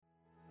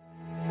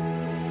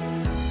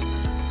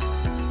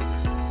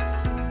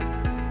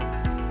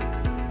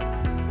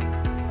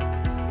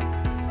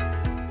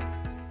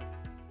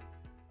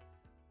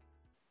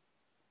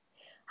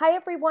Hi,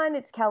 everyone.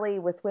 It's Kelly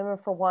with Women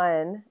for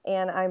One,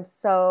 and I'm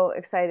so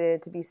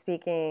excited to be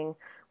speaking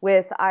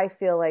with, I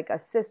feel like, a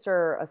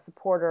sister, a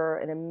supporter,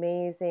 an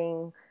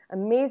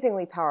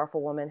amazingly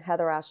powerful woman,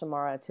 Heather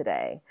Ashamara,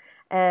 today.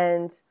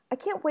 And I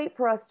can't wait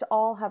for us to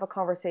all have a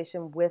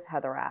conversation with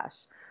Heather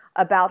Ash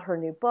about her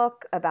new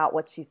book, about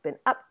what she's been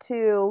up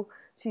to.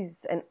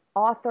 She's an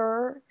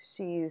author.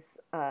 She's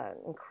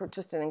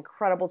just an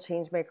incredible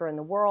change maker in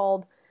the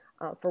world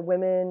for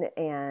women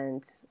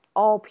and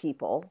all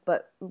people,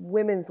 but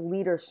women's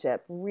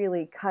leadership,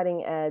 really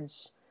cutting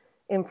edge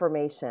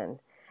information.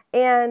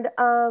 And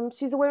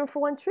she's a Women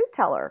for One truth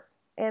teller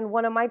and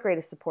one of my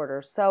greatest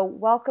supporters. So,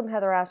 welcome,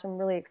 Heather Ash. I'm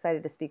really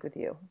excited to speak with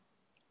you.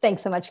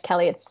 Thanks so much,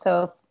 Kelly. It's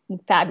so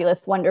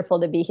fabulous, wonderful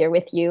to be here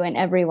with you and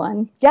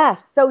everyone.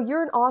 Yes, so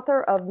you're an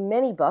author of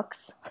many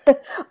books.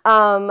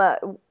 um,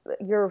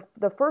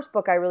 the first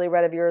book I really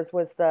read of yours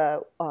was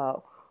the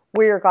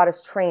Warrior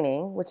Goddess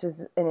Training, which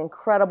is an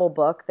incredible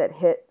book that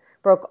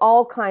broke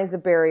all kinds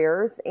of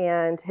barriers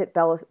and hit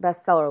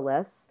bestseller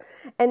lists.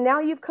 And now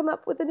you've come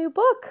up with a new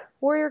book,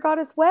 Warrior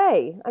Goddess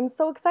Way. I'm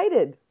so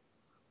excited.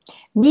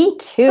 Me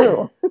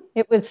too.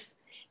 It was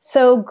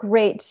so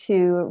great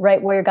to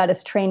write Warrior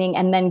Goddess Training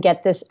and then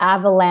get this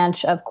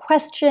avalanche of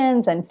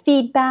questions and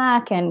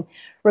feedback and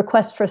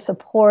requests for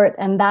support.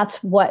 And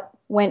that's what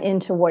went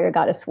into Warrior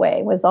Goddess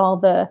Way, was all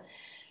the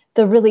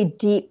really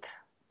deep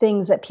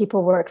things that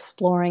people were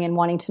exploring and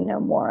wanting to know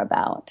more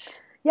about.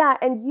 Yeah,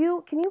 and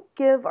can you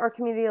give our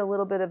community a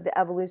little bit of the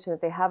evolution if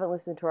they haven't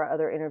listened to our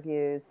other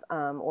interviews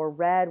or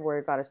read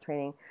Warrior Goddess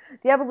Training,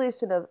 the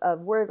evolution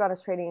of Warrior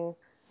Goddess Training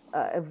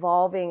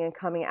evolving and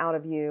coming out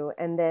of you,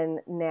 and then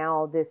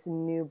now this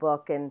new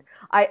book. And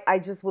I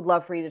just would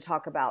love for you to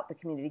talk about the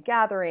community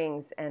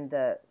gatherings and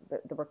the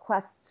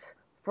requests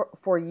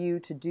for you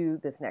to do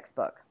this next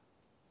book.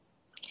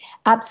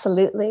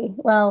 Absolutely.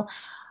 Well,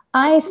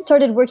 I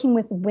started working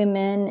with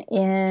women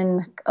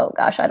oh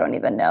gosh, I don't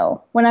even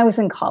know. When I was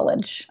in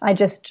college, I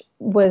just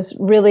was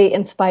really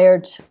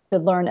inspired to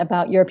learn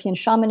about European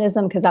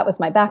shamanism because that was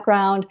my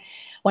background.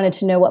 Wanted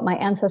to know what my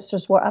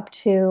ancestors were up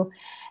to.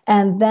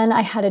 And then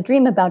I had a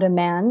dream about a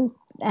man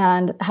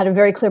and had a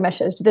very clear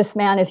message. This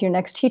man is your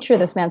next teacher.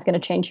 This man's going to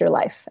change your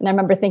life. And I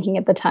remember thinking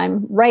at the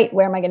time, right,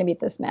 where am I going to meet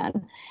this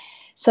man?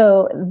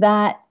 So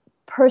that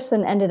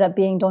person ended up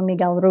being Don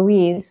Miguel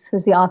Ruiz,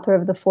 who's the author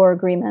of the Four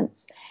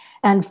Agreements.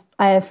 And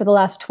for the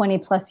last 20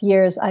 plus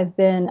years, I've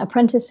been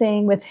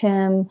apprenticing with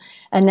him.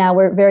 And now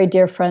we're very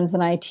dear friends,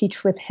 and I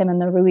teach with him and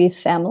the Ruiz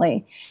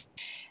family.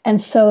 And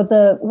so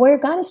the Warrior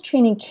Goddess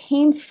Training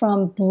came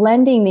from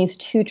blending these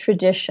two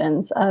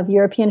traditions of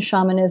European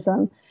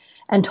shamanism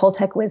and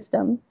Toltec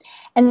wisdom.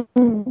 And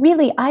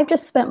really, I've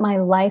just spent my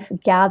life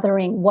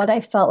gathering what I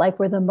felt like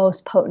were the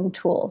most potent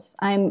tools.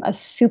 I'm a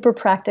super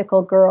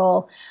practical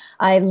girl.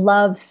 I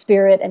love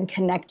spirit and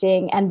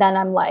connecting. And then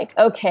I'm like,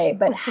 okay,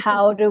 but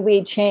how do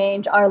we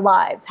change our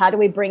lives? How do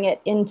we bring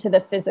it into the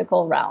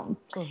physical realm?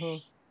 Mm-hmm.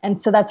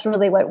 And so that's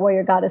really what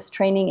Warrior Goddess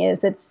Training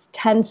is. It's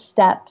 10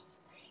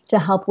 steps to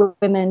help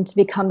women to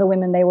become the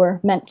women they were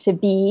meant to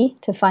be,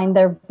 to find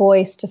their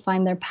voice, to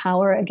find their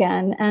power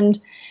again. And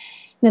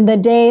then the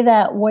day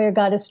that Warrior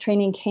Goddess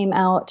Training came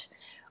out,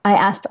 I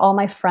asked all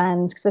my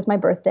friends, because it was my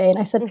birthday, and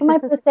I said, for my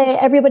birthday,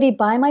 everybody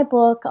buy my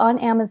book on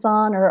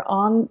Amazon or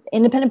on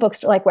independent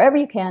bookstore, like wherever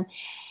you can.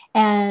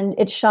 And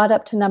it shot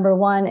up to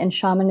 #1 in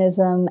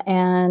shamanism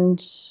and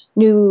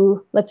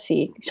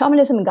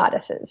shamanism and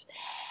goddesses.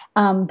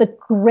 The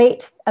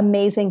great,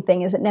 amazing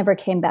thing is it never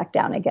came back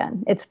down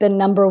again. It's been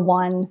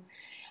 #1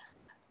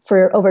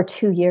 for over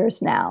 2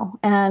 years now.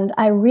 And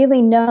I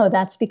really know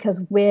that's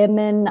because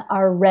women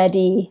are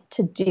ready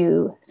to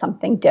do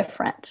something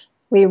different.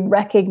 We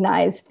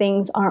recognize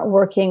things aren't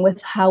working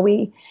with how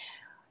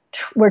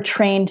we're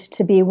trained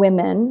to be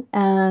women.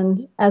 And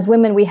as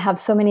women, we have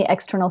so many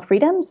external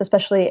freedoms,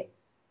 especially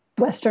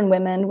Western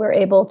women. We're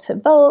able to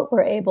vote.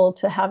 We're able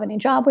to have any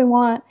job we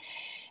want.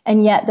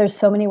 And yet there's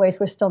so many ways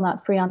we're still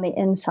not free on the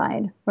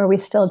inside, where we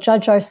still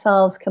judge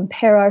ourselves,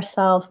 compare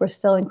ourselves. We're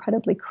still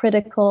incredibly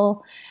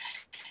critical.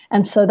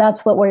 And so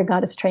that's what Warrior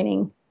Goddess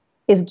Training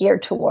is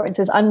geared towards,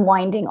 is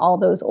unwinding all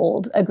those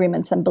old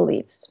agreements and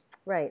beliefs.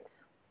 Right,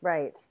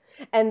 right.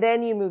 And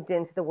then you moved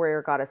into the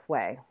Warrior Goddess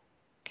Way.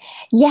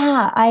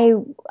 Yeah,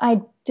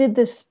 I do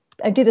this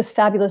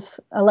fabulous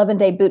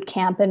 11-day boot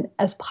camp. And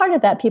as part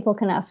of that, people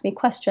can ask me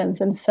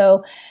questions. And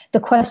so the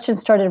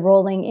questions started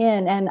rolling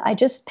in, and I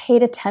just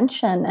paid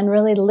attention and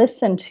really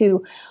listened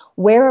to,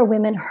 where are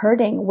women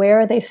hurting?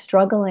 Where are they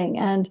struggling?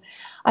 And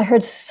I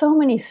heard so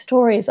many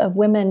stories of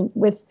women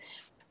with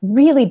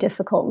really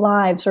difficult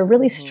lives or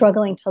really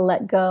struggling to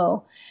let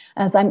go,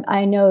 as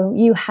I know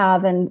you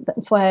have. And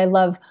that's why I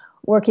love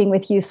working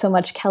with you so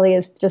much, Kelly,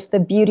 is just the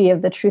beauty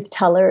of the truth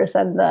tellers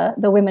and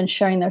the women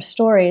sharing their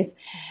stories.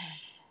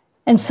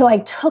 And so I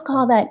took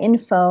all that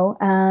info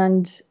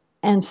and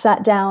and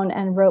sat down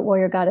and wrote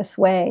Warrior Goddess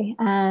Way.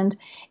 And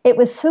it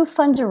was so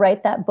fun to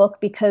write that book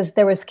because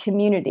there was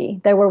community.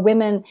 There were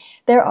women,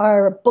 there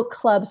are book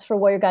clubs for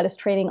Warrior Goddess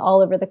training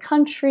all over the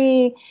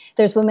country.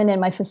 There's women in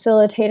my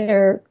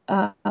facilitator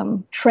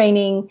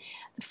training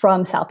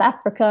from South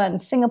Africa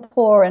and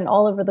Singapore and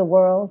all over the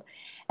world.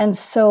 And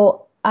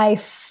so I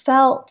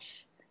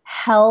felt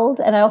held,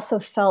 and I also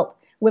felt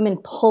women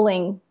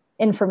pulling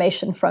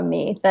information from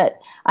me that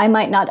I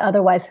might not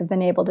otherwise have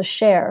been able to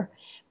share.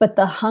 But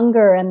the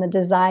hunger and the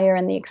desire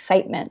and the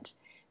excitement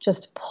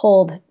just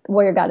pulled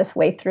Warrior Goddess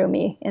Way through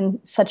me in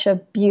such a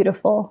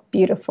beautiful,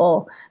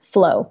 beautiful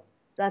flow.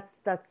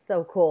 That's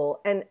so cool.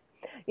 And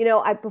you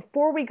know,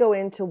 before we go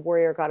into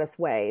Warrior Goddess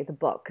Way, the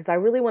book, because I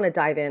really want to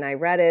dive in. I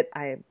read it.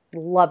 I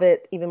love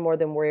it even more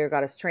than Warrior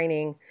Goddess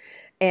Training.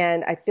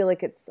 And I feel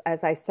like it's,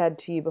 as I said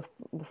to you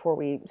before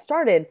we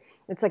started,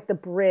 it's like the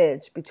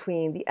bridge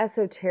between the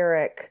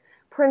esoteric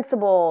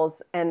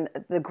principles and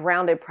the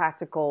grounded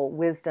practical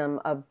wisdom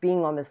of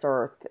being on this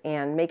earth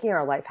and making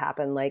our life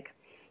happen, like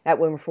at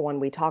Women for One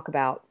we talk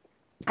about.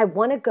 I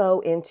want to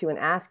go into and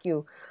ask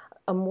you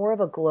a more of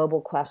a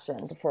global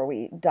question before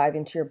we dive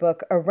into your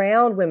book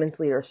around women's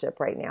leadership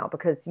right now,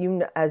 because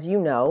as you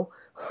know,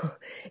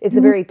 it's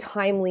a very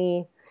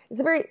timely,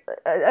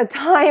 a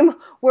time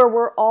where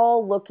we're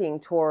all looking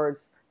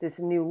towards this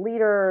new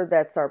leader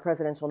that's our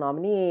presidential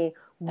nominee.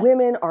 Yes.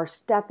 Women are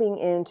stepping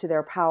into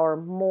their power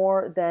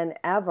more than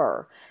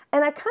ever.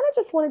 And I kind of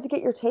just wanted to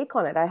get your take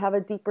on it. I have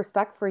a deep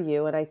respect for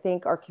you, and I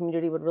think our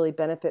community would really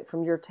benefit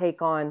from your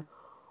take on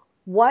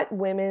what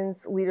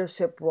women's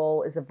leadership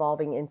role is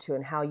evolving into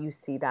and how you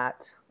see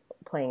that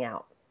playing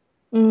out.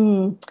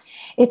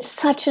 It's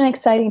such an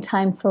exciting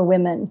time for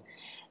women.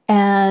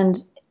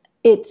 And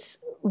it's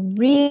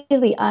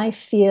really, I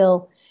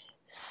feel,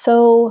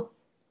 so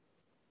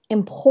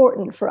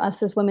important for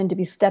us as women to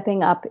be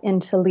stepping up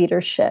into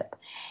leadership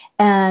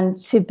and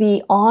to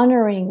be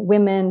honoring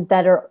women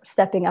that are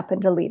stepping up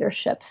into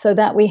leadership, so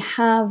that we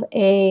have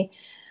a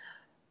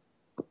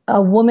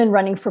woman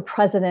running for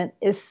president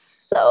is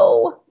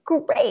so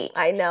great.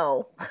 I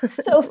know.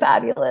 So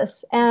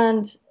fabulous.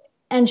 And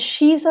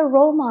she's a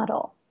role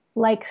model.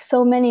 Like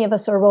so many of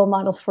us are role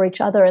models for each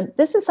other. And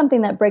this is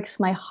something that breaks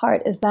my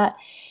heart, is that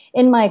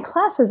in my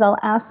classes, I'll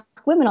ask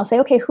women, I'll say,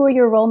 okay, who are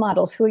your role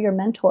models? Who are your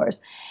mentors?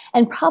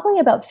 And probably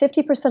about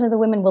 50% of the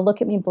women will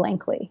look at me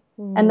blankly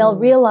and they'll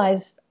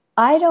realize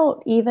I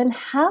don't even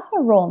have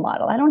a role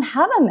model. I don't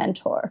have a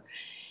mentor.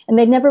 And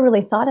they'd never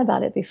really thought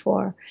about it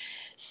before.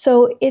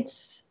 So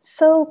it's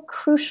so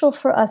crucial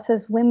for us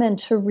as women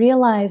to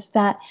realize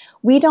that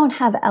we don't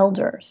have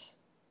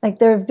elders. Like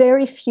there are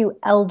very few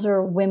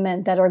elder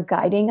women that are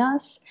guiding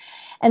us.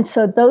 And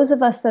so those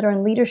of us that are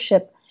in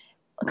leadership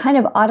kind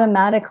of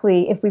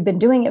automatically, if we've been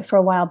doing it for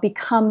a while,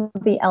 become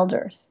the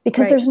elders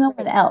because there's no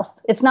one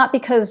else. It's not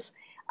because,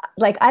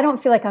 like, I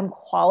don't feel like I'm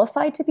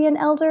qualified to be an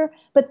elder,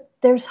 but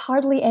there's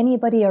hardly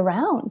anybody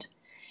around.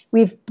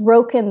 We've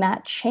broken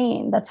that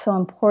chain. That's so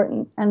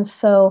important. And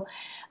so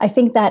I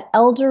think that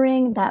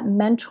eldering, that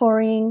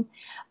mentoring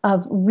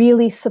of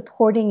really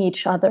supporting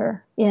each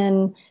other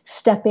in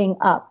stepping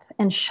up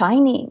and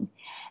shining,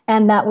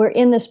 and that we're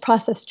in this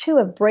process too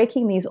of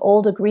breaking these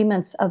old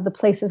agreements of the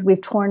places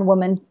we've torn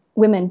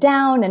women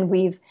down and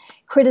we've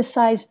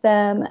criticized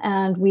them,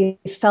 and we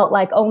felt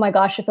like, oh my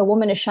gosh, if a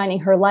woman is shining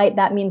her light,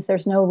 that means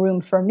there's no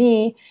room for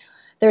me.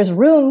 There's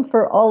room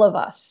for all of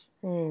us.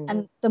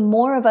 And the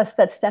more of us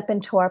that step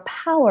into our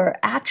power,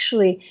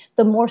 actually,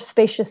 the more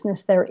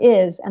spaciousness there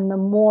is and the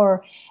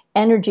more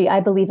energy,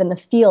 I believe, in the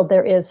field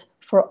there is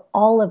for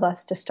all of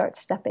us to start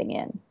stepping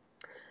in.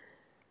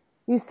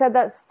 You said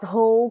that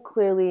so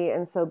clearly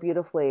and so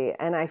beautifully.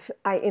 And I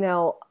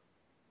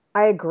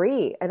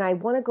agree. And I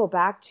want to go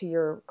back to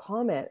your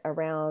comment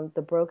around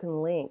the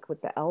broken link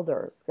with the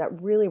elders.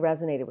 That really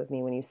resonated with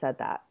me when you said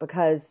that,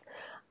 because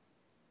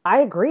I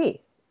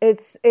agree.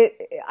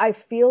 I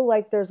feel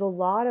like there's a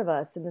lot of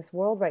us in this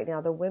world right now,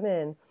 the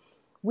women,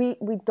 we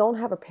don't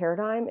have a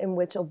paradigm in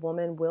which a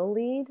woman will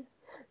lead.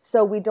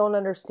 So we don't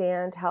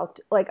understand how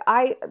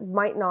I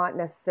might not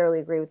necessarily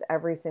agree with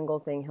every single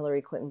thing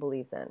Hillary Clinton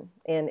believes in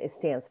and it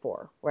stands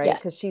for, right?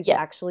 Because she's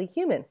actually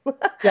human.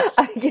 Yes.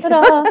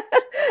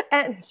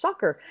 And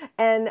shocker.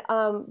 And,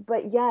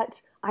 but yet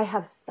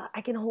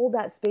I can hold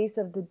that space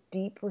of the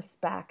deep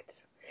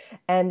respect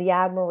and the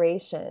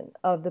admiration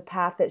of the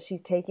path that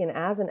she's taken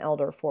as an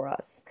elder for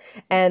us,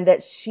 and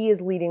that she is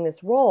leading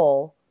this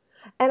role.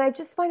 And I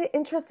just find it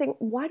interesting.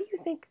 Why do you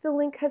think the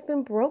link has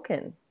been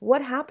broken?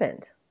 What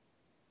happened?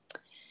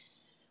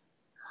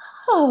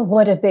 Oh,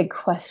 what a big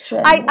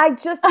question.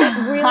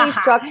 It really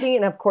struck me.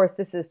 And of course,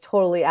 this is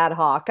totally ad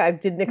hoc. I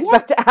didn't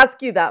expect to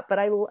ask you that, but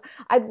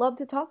I'd love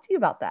to talk to you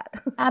about that.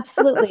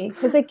 Absolutely.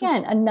 Because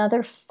again,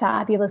 another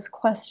fabulous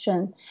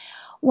question.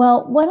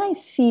 Well, what I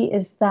see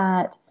is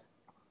that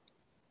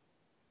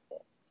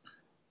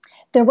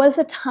there was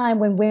a time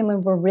when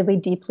women were really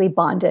deeply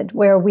bonded,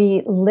 where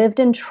we lived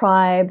in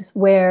tribes,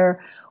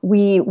 where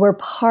we were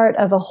part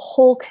of a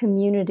whole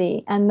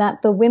community, and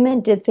that the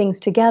women did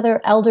things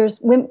together. Elder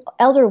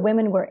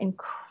women were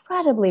incredibly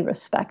incredibly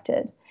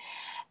respected.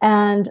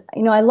 And,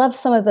 I love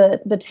some of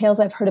the tales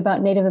I've heard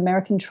about Native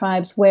American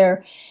tribes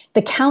where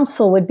the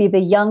council would be the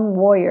young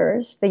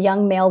warriors, the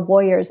young male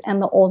warriors, and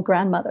the old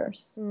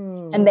grandmothers.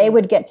 And they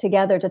would get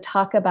together to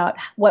talk about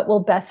what will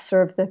best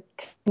serve the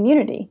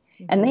community.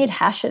 And they'd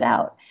hash it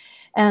out.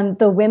 And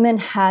the women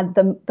had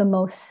the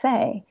most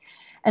say.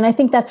 And I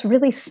think that's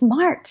really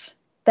smart,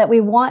 that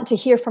we want to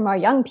hear from our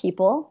young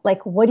people,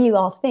 like, what do you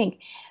all think?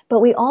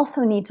 But we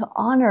also need to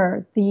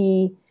honor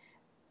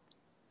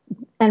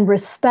and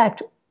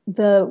respect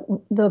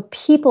the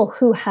people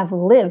who have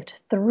lived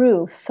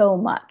through so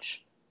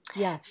much.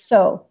 Yes.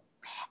 So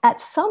at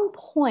some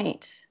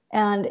point,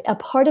 and a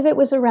part of it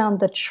was around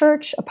the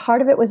church, a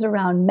part of it was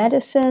around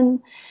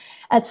medicine,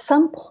 at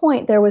some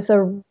point there was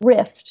a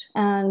rift,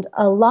 and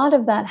a lot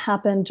of that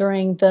happened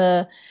during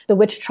the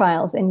witch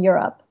trials in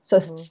Europe. So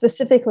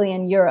specifically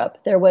in Europe,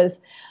 there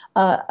was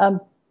a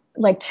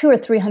like 200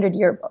 or 300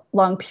 year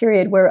long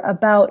period where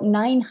about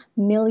 9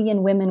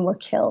 million women were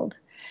killed.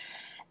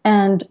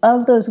 And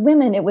of those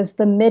women, it was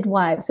the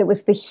midwives, it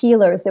was the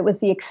healers, it was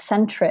the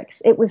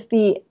eccentrics, it was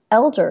the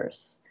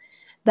elders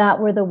that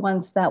were the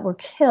ones that were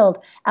killed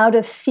out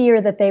of fear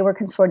that they were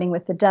consorting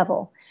with the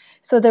devil.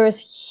 So there was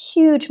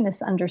huge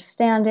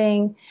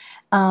misunderstanding.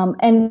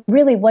 And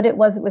really what it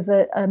was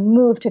a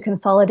move to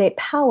consolidate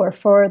power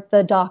for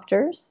the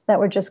doctors that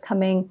were just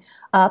coming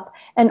up,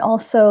 and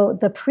also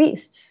the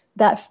priests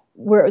that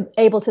were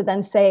able to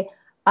then say,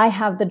 I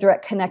have the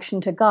direct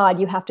connection to God,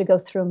 you have to go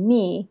through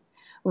me,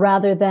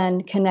 rather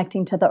than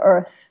connecting to the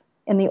earth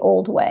in the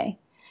old way.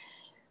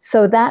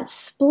 So that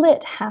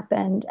split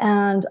happened,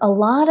 and a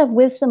lot of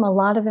wisdom, a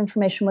lot of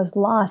information was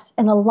lost,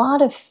 and a lot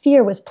of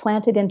fear was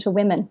planted into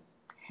women.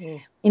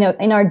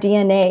 In our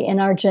DNA, in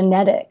our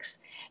genetics,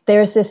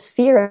 there's this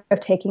fear of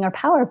taking our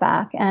power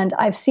back. And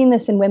I've seen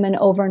this in women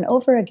over and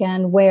over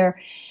again, where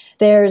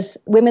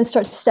women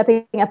start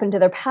stepping up into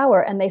their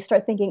power and they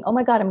start thinking, oh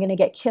my God, I'm going to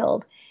get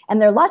killed.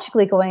 And they're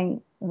logically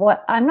going,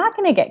 what? I'm not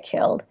going to get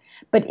killed.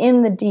 But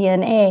in the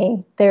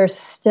DNA, there's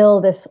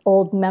still this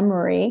old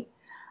memory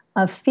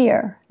of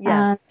fear.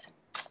 Yes.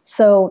 And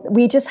so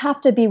we just have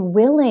to be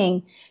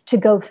willing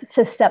to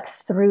step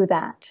through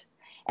that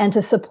and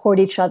to support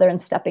each other in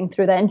stepping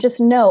through that. And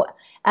just know,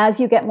 as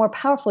you get more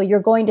powerful,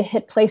 you're going to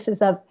hit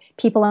places of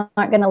people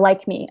aren't going to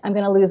like me. I'm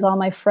going to lose all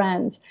my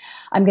friends.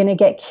 I'm going to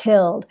get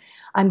killed.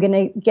 I'm going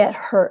to get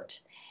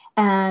hurt.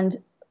 And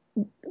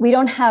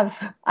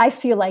I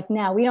feel like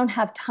now we don't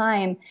have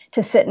time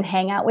to sit and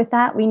hang out with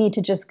that. We need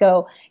to just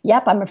go,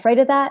 yep, I'm afraid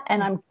of that,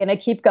 and I'm going to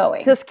keep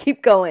going. Just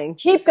keep going.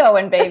 Keep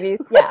going, babies.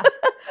 Yeah.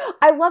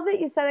 I love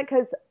that you said it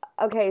because,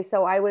 okay,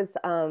 so I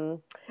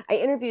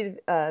interviewed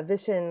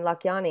Vishen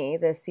Lakhiani,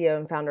 the CEO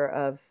and founder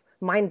of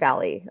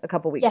Mindvalley, a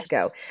couple weeks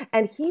ago,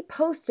 and he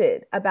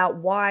posted about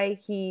why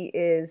he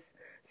is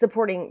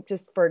supporting,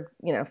 just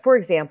for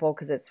example,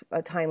 because it's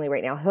timely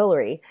right now,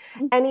 Hillary,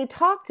 and he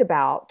talked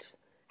about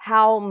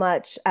how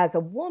much as a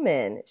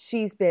woman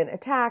she's been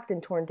attacked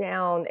and torn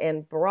down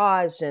and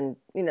barraged and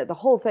the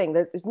whole thing.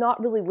 There's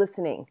not really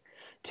listening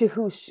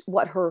to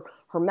what her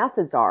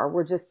methods are.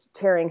 We're just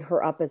tearing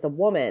her up as a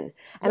woman.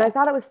 And I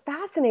thought it was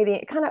fascinating.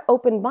 It kind of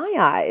opened my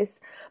eyes,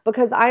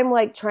 because I'm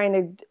like trying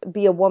to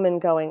be a woman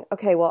going,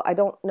 okay, well, I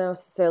don't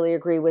necessarily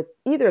agree with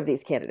either of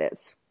these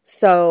candidates.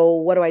 So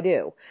what do I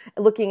do?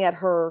 Looking at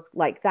her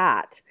like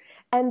that.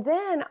 And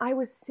then I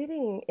was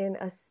sitting in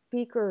a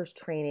speaker's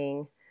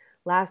training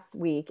last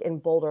week in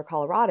Boulder,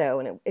 Colorado,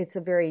 and it's a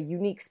very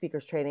unique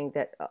speaker's training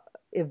that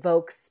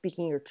evokes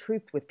speaking your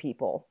truth with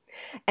people.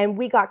 And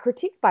we got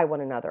critiqued by one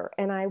another.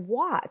 And I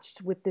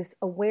watched with this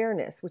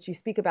awareness, which you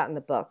speak about in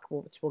the book,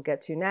 which we'll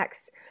get to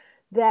next,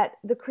 that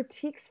the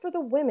critiques for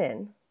the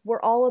women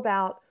were all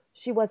about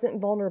she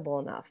wasn't vulnerable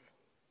enough.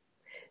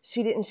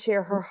 She didn't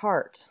share her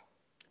heart.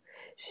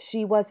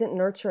 She wasn't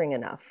nurturing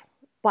enough,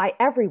 by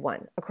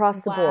everyone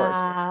across the board.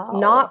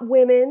 Not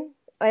women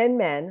and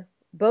men,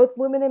 both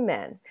women and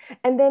men.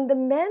 And then the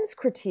men's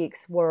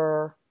critiques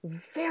were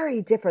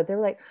very different. They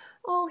were like,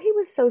 oh, he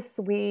was so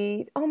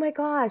sweet. Oh my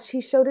gosh,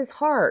 he showed his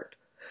heart.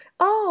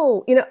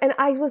 Oh, and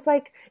I was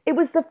like, it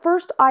was the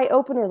first eye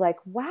opener, like,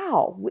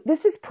 wow,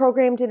 this is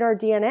programmed in our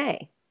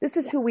DNA. This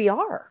is who we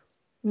are.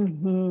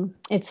 Mm-hmm.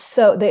 It's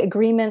so, the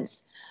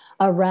agreements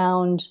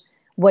around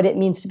what it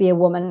means to be a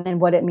woman and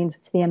what it means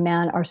to be a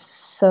man are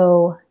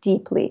so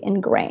deeply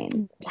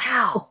ingrained.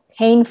 Wow. It's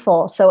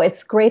painful. So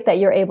it's great that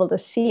you're able to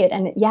see it.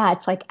 And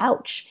it's like,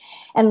 ouch.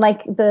 And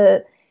like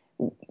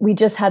we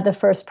just had the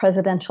first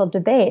presidential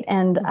debate,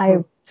 and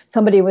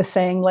somebody was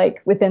saying,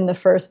 like, within the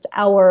first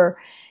hour,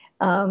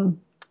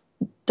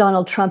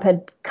 Donald Trump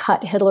had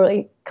cut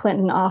Hillary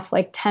Clinton off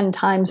like 10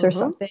 times or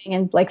something,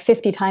 and like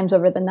 50 times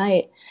over the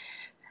night.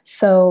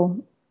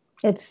 So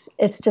it's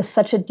just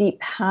such a deep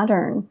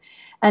pattern.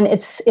 And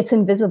it's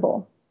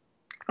invisible.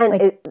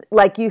 And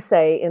like you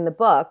say in the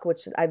book,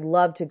 which I'd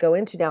love to go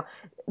into now,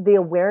 the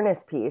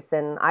awareness piece,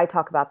 and I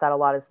talk about that a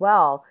lot as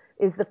well,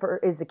 is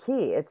the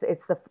key.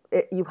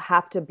 You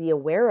have to be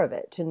aware of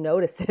it to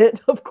notice it,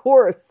 of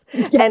course.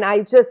 Yes. And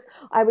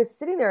I was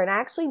sitting there and I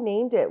actually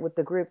named it with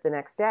the group the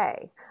next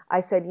day. I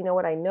said, you know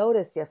what I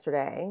noticed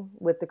yesterday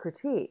with the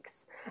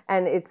critiques,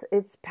 and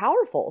it's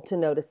powerful to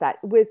notice that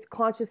with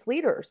conscious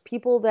leaders,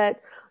 people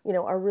that, you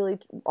know, are really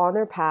on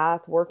their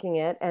path, working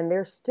it, and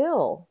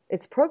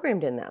it's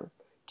programmed in them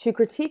to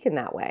critique in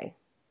that way.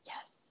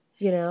 Yes.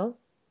 You know?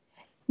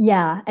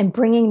 Yeah, and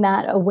bringing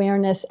that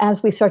awareness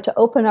as we start to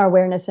open our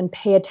awareness and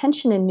pay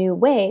attention in new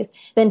ways,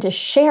 then to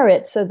share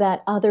it so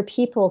that other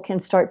people can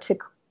start to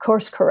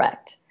course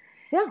correct.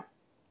 Yeah,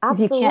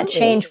 absolutely. Because you can't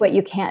change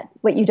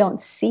what you don't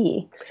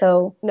see.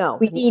 So no,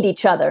 we need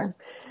each other.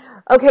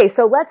 Okay,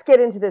 so let's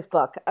get into this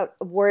book,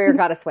 Warrior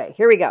Goddess Way.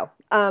 Here we go.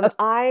 Okay.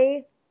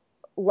 I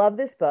love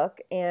this book,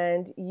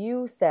 and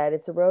you said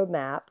it's a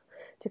roadmap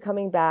to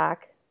coming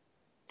back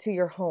to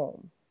your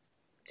home.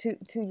 To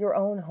your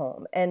own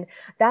home. And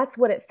that's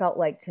what it felt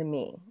like to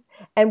me.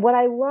 And what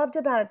I loved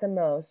about it the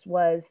most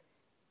was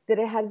that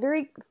it had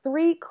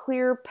three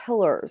clear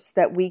pillars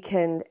that we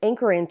can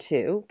anchor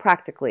into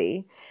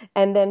practically,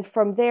 and then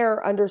from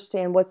there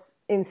understand what's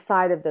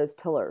inside of those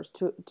pillars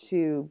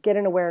to get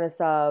an awareness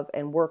of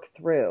and work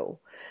through.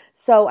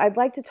 So I'd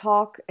like to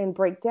talk and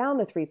break down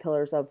the three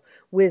pillars of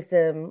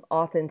wisdom,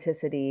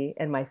 authenticity,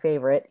 and my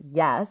favorite,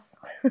 yes,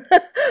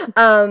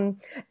 and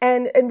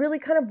really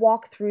kind of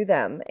walk through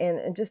them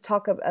and just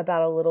talk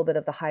about a little bit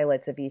of the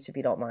highlights of each, if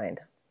you don't mind.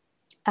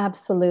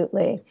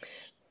 Absolutely.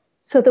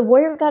 So the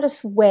Warrior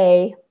Goddess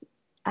Way,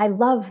 I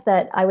love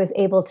that I was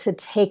able to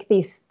take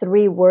these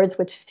three words,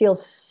 which feel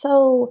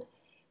so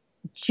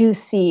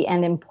juicy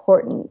and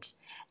important,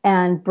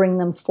 and bring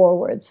them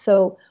forward.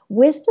 So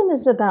wisdom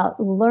is about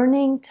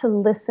learning to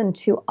listen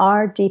to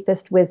our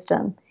deepest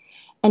wisdom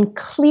and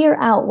clear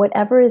out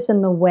whatever is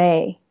in the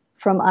way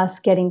from us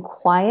getting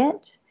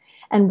quiet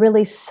and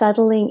really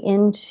settling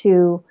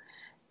into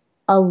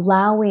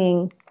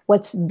allowing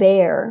what's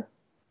there,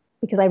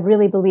 because I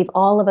really believe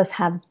all of us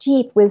have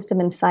deep wisdom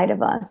inside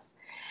of us.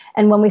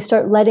 And when we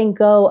start letting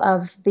go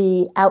of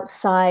the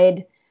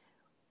outside,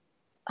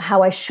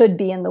 how I should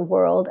be in the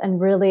world,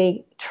 and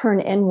really turn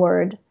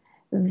inward,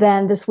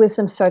 then this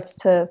wisdom starts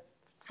to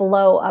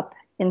flow up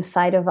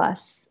inside of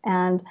us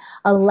and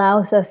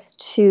allows us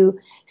to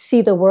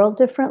see the world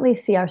differently,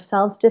 see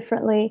ourselves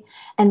differently,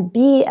 and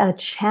be a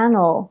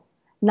channel,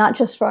 not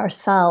just for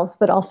ourselves,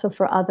 but also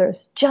for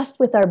others, just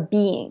with our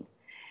being.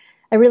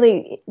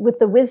 With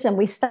the wisdom,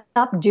 we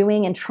stop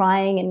doing and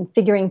trying and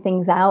figuring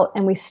things out,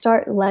 and we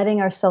start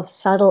letting ourselves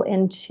settle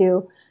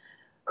into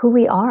who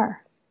we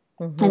are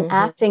and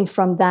acting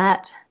from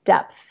that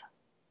depth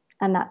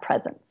and that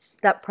presence.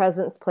 That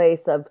presence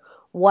place of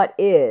what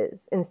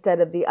is,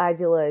 instead of the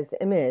idealized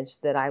image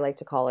that I like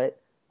to call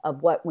it,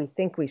 of what we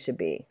think we should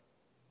be.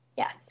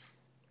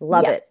 Yes.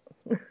 Love it.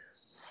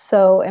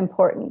 So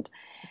important.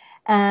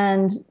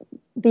 And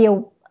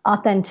the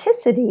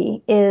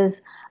authenticity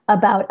is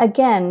about,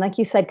 again, like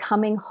you said,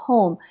 coming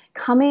home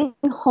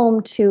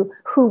to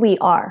who we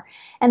are.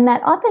 And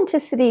that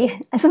authenticity,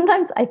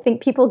 sometimes I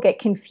think people get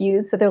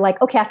confused. So they're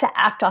like, okay, I have to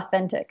act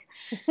authentic.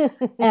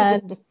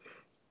 And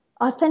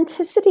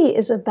authenticity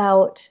is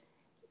about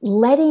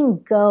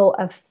letting go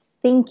of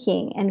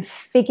thinking and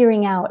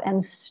figuring out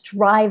and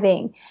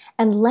striving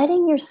and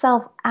letting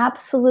yourself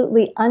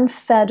absolutely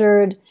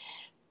unfettered,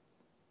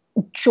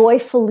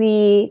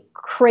 joyfully,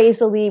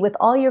 crazily, with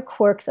all your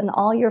quirks and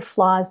all your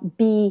flaws,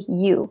 be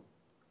you.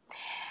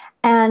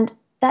 And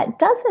that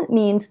doesn't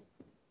mean,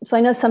 so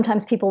I know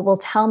sometimes people will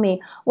tell me,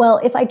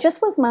 well, if I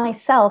just was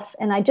myself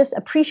and I just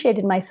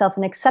appreciated myself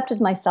and accepted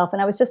myself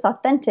and I was just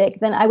authentic,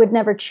 then I would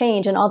never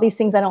change, and all these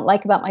things I don't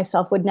like about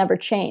myself would never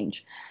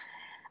change.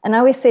 And I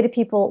always say to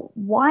people,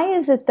 why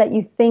is it that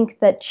you think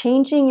that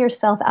changing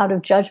yourself out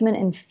of judgment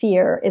and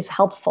fear is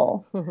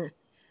helpful?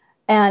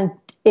 And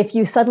if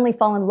you suddenly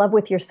fall in love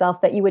with yourself,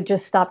 that you would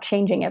just stop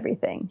changing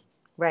everything,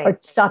 right, or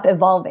stop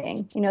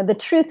evolving. You know, the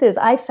truth is,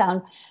 I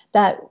found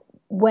that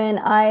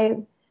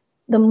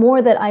the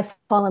more that I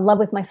fall in love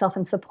with myself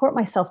and support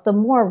myself, the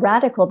more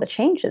radical the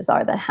changes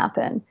are that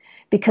happen,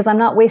 because I'm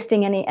not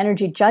wasting any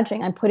energy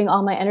judging. I'm putting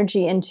all my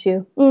energy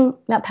into,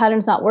 that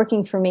pattern's not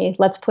working for me.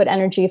 Let's put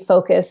energy,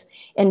 focus,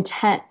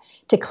 intent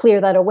to clear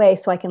that away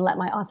so I can let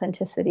my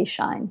authenticity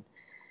shine.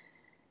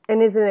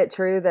 And isn't it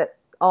true that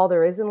all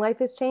there is in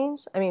life is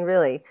change? I mean,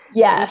 really.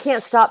 Yes. You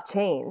can't stop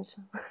change.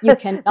 You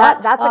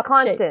cannot That's a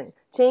constant.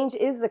 Change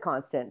is the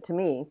constant to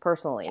me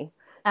personally.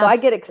 So Absolutely.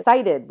 I get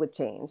excited with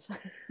change.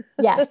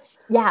 Yes.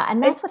 Yeah.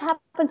 And that's what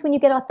happens when you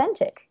get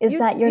authentic, is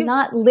that you're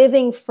not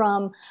living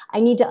from, I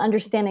need to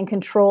understand and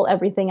control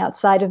everything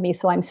outside of me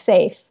so I'm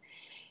safe.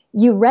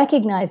 You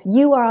recognize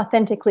you are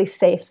authentically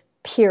safe,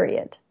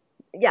 period.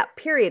 Yeah,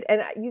 period.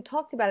 And you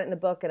talked about it in the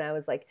book, and I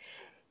was like,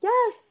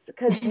 yes,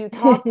 because you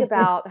talked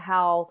about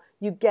how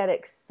you get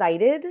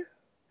excited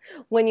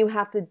when you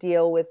have to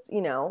deal with,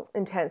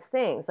 intense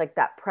things, like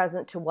that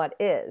present to what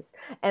is.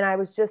 And I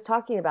was just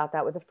talking about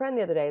that with a friend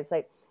the other day. It's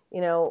like,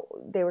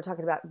 they were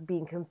talking about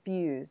being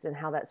confused and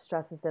how that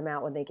stresses them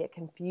out when they get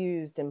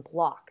confused and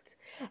blocked.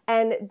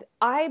 And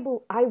I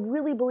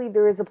really believe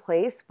there is a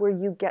place where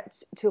you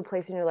get to a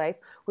place in your life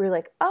where you're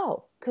like,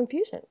 oh,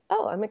 confusion.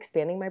 Oh, I'm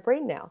expanding my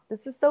brain now.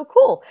 This is so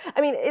cool.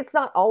 I mean, it's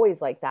not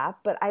always like that,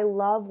 but I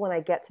love when I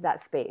get to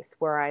that space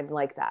where I'm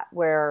like that,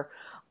 where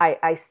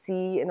I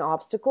see an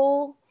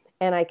obstacle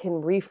and I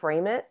can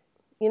reframe it.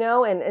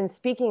 And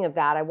speaking of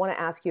that, I want to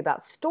ask you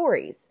about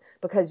stories,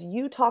 because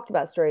you talked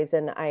about stories,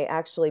 and I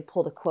actually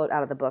pulled a quote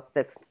out of the book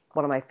that's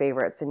one of my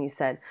favorites. And you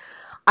said,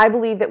 I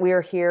believe that we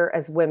are here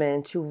as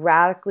women to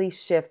radically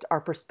shift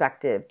our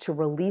perspective, to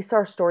release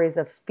our stories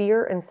of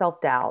fear and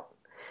self-doubt,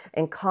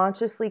 and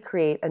consciously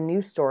create a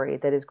new story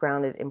that is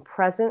grounded in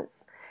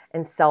presence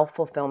and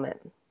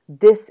self-fulfillment.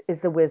 This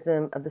is the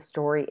wisdom of the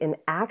story in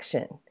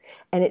action,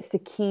 and it's the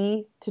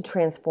key to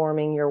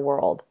transforming your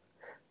world.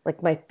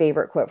 Like my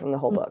favorite quote from the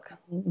whole book.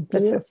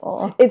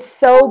 Beautiful. It's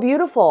so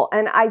beautiful.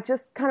 And I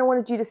just kind of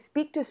wanted you to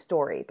speak to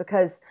story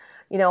because,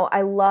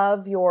 I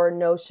love your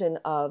notion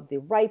of the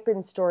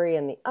ripened story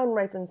and the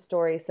unripened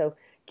story. So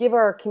give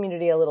our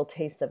community a little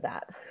taste of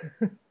that.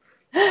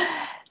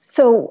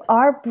 So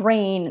our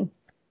brain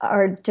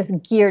are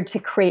just geared to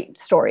create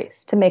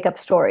stories, to make up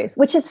stories,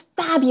 which is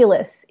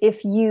fabulous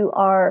if you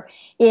are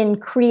in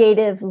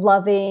creative,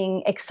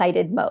 loving,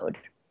 excited mode.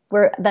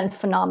 We're then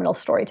phenomenal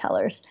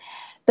storytellers.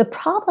 The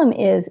problem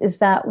is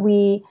that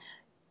we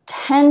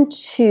tend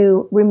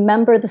to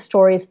remember the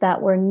stories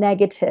that were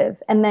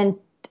negative and then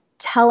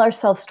tell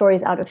ourselves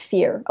stories out of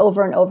fear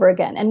over and over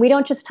again. And we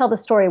don't just tell the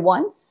story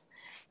once,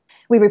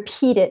 we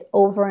repeat it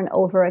over and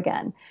over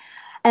again.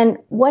 And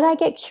what I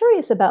get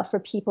curious about for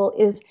people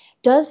is,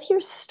 does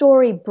your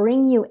story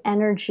bring you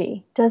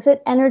energy? Does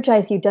it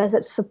energize you? Does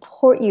it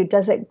support you?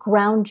 Does it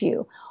ground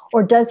you?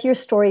 Or does your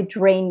story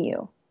drain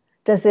you?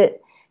 Does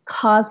it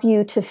cause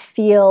you to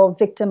feel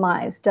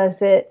victimized?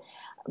 Does it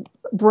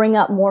bring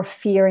up more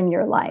fear in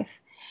your life?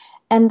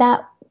 And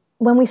that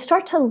when we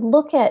start to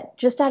look at,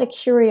 just out of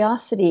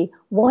curiosity,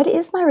 what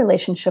is my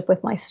relationship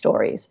with my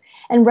stories?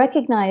 And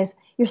recognize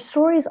your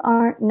stories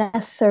aren't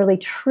necessarily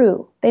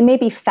true. They may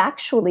be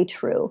factually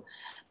true,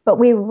 but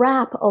we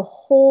wrap a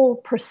whole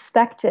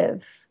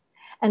perspective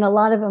and a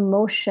lot of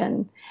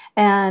emotion,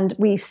 and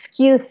we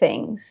skew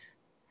things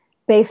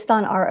based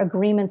on our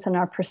agreements and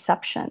our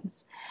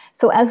perceptions.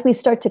 So as we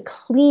start to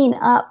clean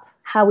up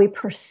how we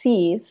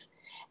perceive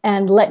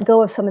and let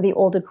go of some of the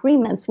old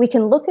agreements, we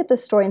can look at the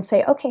story and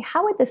say, okay,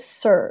 how would this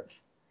serve?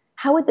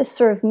 How would this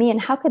serve me, and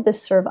how could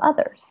this serve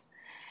others?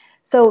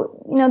 So,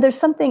 there's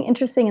something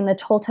interesting in the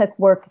Toltec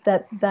work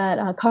that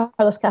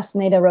Carlos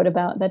Castaneda wrote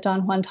about, that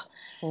Don Juan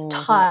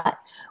taught,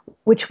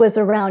 which was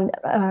around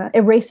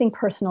erasing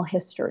personal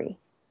history.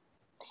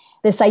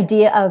 This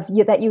idea of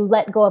that you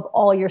let go of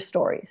all your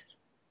stories.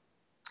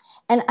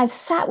 And I've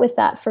sat with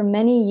that for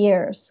many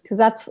years because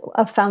that's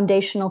a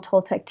foundational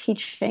Toltec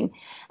teaching.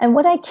 And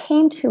what I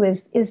came to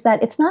is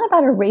that it's not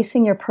about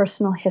erasing your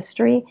personal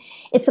history.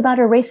 It's about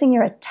erasing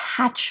your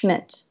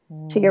attachment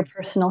to your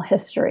personal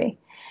history,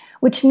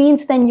 which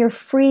means then you're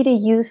free to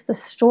use the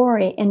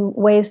story in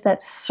ways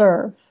that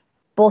serve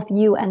both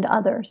you and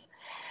others.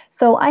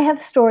 So I have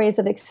stories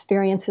of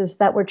experiences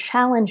that were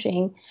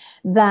challenging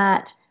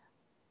that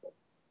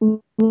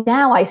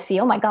now I see,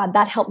 oh my God,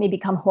 that helped me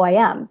become who I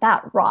am.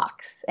 That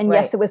rocks. And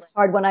yes, it was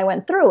hard when I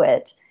went through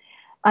it.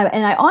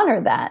 And I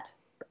honor that.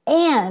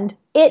 And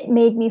it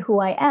made me who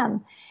I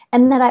am.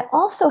 And then I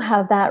also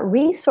have that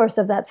resource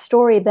of that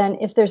story. Then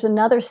if there's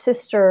another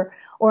sister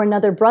or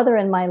another brother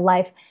in my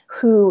life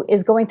who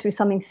is going through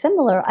something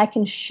similar, I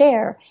can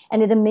share,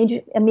 and it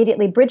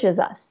immediately bridges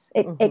us.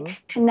 It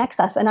connects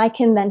us, and I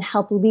can then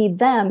help lead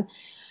them.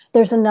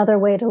 There's another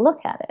way to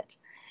look at it.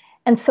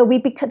 And so we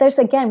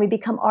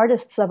become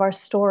artists of our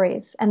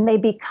stories, and they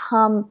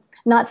become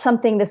not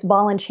something, this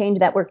ball and chain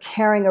that we're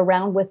carrying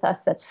around with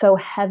us that's so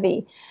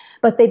heavy,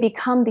 but they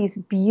become these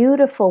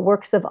beautiful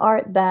works of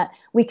art that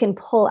we can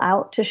pull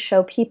out to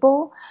show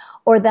people,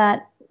 or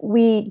that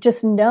we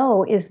just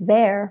know is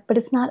there, but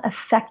it's not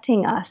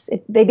affecting us.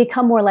 They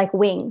become more like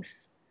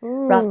wings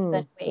rather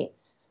than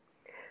weights.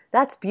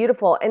 That's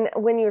beautiful. And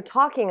when you're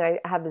talking, I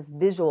have this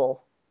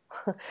visual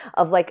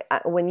of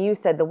when you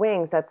said the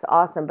wings, that's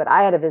awesome. But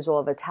I had a visual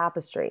of a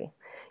tapestry,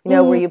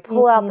 where you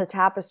pull out the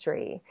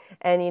tapestry,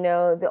 and,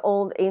 the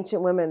old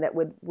ancient women that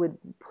would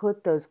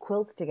put those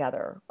quilts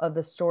together of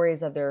the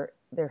stories of their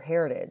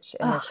heritage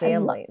and their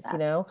families,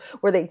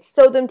 where they'd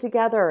sew them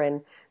together. And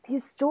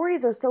these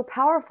stories are so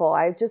powerful.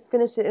 I just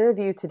finished an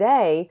interview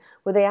today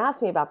where they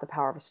asked me about the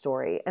power of a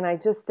story. And I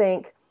just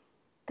think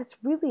that's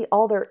really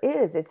all there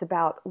is. It's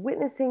about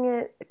witnessing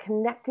it,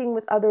 connecting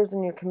with others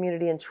in your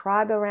community and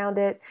tribe around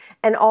it,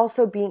 and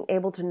also being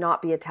able to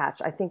not be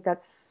attached. I think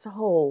that's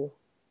so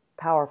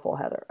powerful,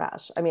 Heather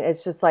Ash. I mean,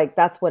 it's just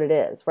that's what it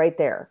is right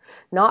there.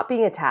 Not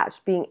being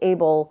attached, being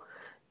able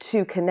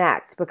to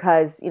connect,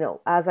 because,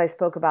 as I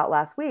spoke about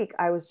last week,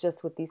 I was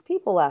just with these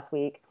people last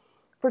week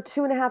for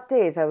 2.5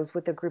 days, I was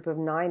with a group of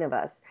 9 of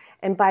us.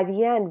 And by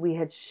the end, we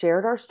had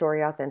shared our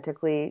story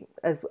authentically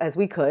as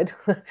we could,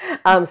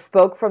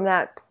 spoke from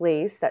that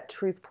place, that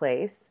truth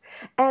place.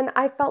 And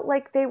I felt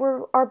like they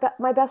were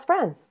my best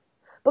friends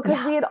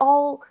because we had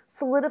all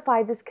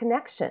solidified this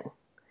connection.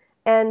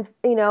 And,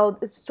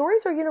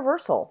 stories are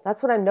universal.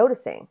 That's what I'm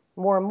noticing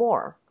more and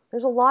more.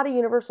 There's a lot of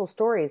universal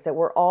stories that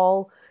we're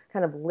all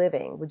kind of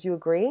living. Would you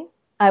agree?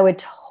 I would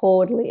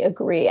totally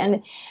agree.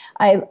 And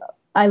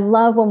I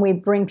love when we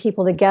bring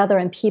people together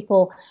and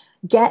people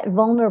get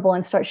vulnerable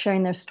and start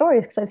sharing their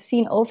stories, because I've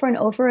seen over and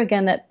over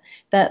again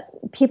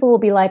that people will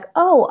be like,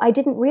 oh, I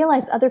didn't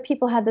realize other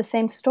people had the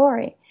same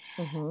story.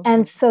 Mm-hmm.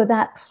 And so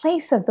that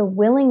place of the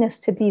willingness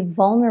to be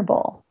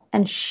vulnerable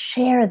and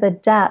share the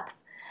depth,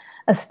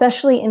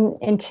 especially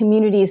in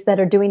communities that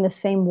are doing the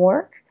same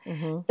work,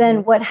 mm-hmm.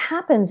 then what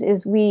happens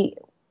is we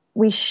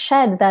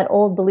shed that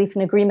old belief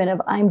and agreement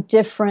of I'm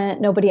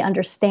different, nobody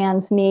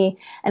understands me.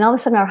 And all of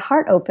a sudden our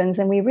heart opens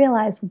and we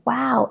realize,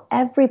 wow,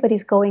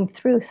 everybody's going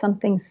through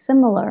something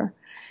similar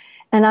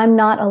and I'm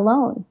not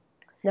alone.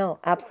 No,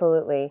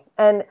 absolutely.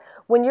 And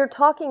when we're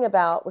talking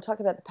about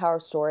the power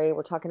story,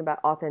 we're talking about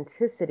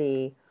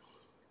authenticity,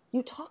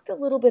 you talked a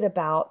little bit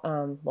about,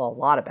 a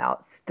lot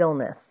about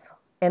stillness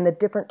and the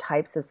different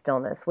types of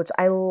stillness, which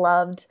I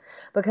loved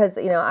because,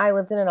 I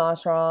lived in an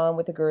ashram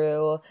with a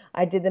guru.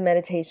 I did the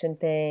meditation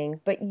thing,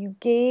 but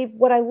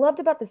what I loved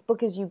about this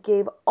book is you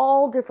gave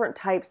all different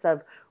types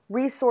of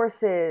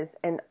resources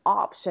and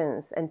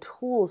options and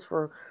tools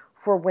for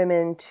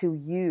women to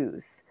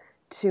use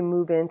to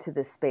move into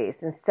this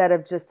space instead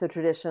of just the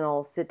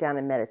traditional sit down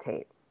and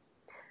meditate.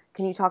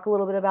 Can you talk a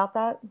little bit about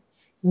that?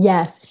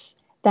 Yes,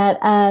 that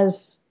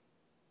as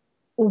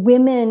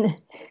women,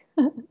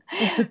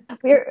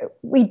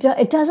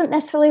 it doesn't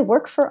necessarily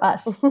work for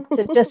us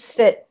to just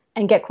sit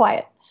and get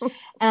quiet.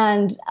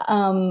 And,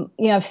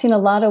 I've seen a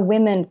lot of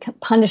women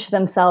punish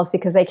themselves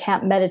because they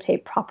can't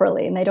meditate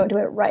properly and they don't do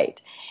it right.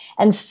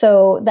 And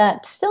so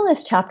that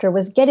stillness chapter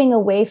was getting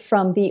away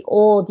from the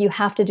old, you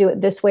have to do it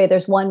this way,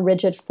 there's one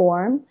rigid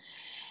form,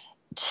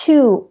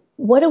 to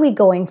what are we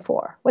going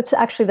for? What's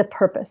actually the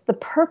purpose? The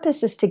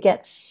purpose is to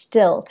get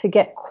still, to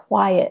get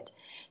quiet,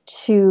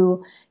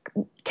 to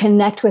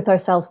connect with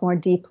ourselves more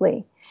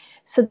deeply.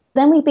 So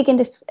then we begin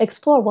to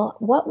explore, well,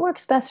 what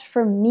works best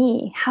for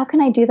me? How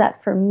can I do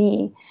that for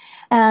me?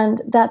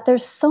 And that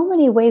there's so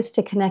many ways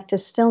to connect to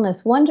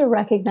stillness. One, to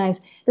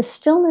recognize the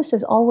stillness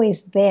is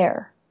always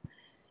there.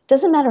 It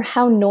doesn't matter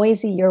how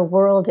noisy your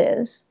world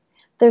is,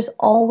 there's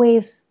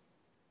always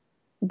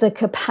the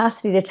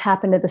capacity to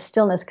tap into the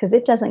stillness because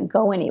it doesn't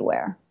go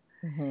anywhere.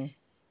 Mm-hmm.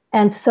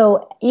 And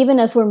so even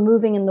as we're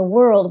moving in the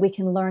world, we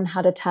can learn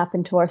how to tap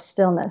into our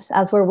stillness.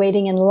 As we're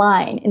waiting in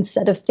line,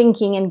 instead of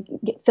thinking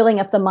and filling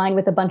up the mind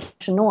with a bunch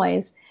of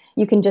noise,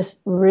 you can just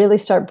really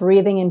start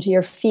breathing into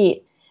your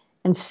feet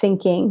and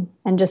sinking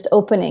and just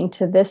opening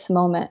to this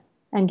moment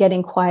and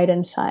getting quiet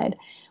inside.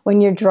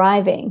 When you're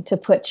driving, to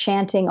put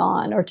chanting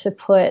on or to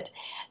put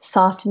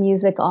soft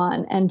music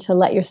on and to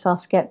let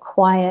yourself get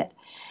quiet.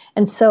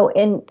 And so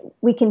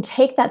we can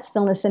take that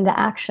stillness into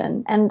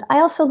action. And I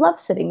also love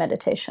sitting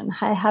meditation.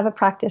 I have a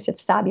practice.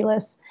 It's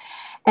fabulous.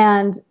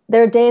 And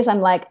there are days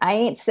I'm like, I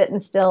ain't sitting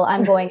still.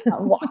 I'm going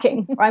out and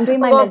walking. Or I'm doing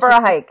my meditation. Going for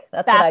a hike.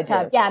 That's bathtub. What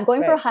I do. Yeah, I'm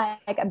going for a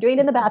hike. I'm doing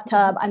it in the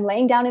bathtub. I'm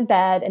laying down in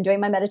bed and doing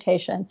my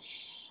meditation.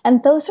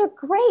 And those are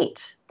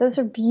great. Those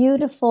are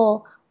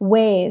beautiful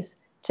ways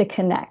to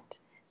connect.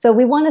 So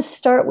we want to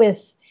start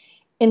with,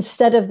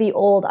 instead of the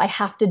old, I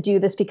have to do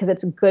this because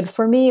it's good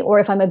for me, or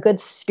if I'm a good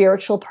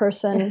spiritual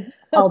person,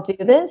 I'll do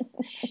this,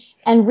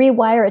 and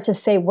rewire it to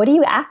say, what are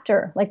you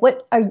after? Like,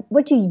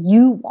 what do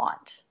you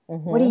want?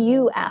 Mm-hmm. What are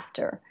you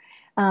after?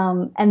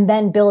 And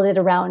then build it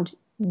around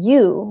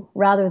you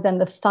rather than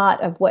the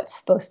thought of what's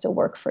supposed to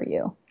work for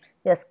you.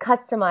 Yes,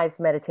 customized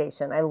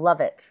meditation. I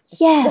love it.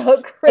 Yes,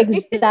 so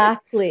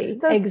exactly.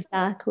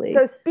 Exactly.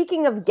 So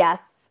speaking of yes,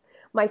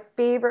 my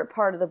favorite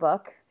part of the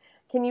book,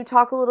 can you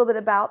talk a little bit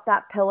about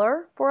that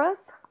pillar for us?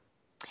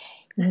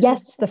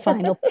 Yes, the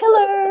final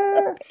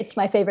pillar. It's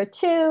my favorite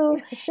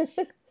too.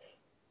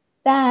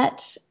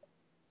 That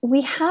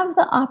we have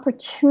the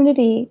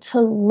opportunity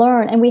to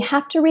learn, and we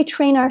have to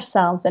retrain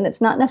ourselves, and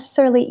it's not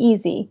necessarily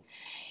easy,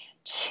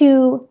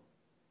 to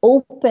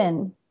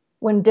open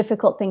when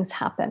difficult things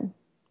happen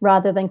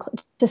rather than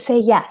to say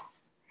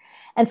yes.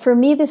 And for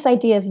me, this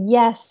idea of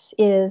yes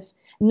is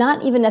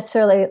not even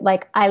necessarily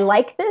like, I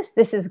like this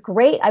is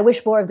great, I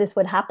wish more of this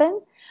would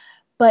happen.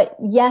 But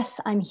yes,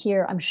 I'm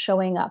here, I'm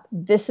showing up.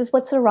 This is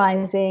what's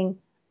arising,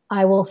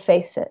 I will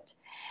face it.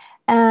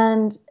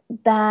 And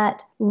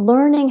that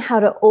learning how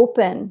to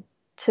open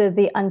to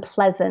the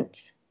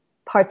unpleasant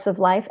parts of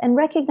life and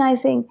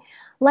recognizing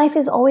life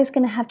is always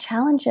going to have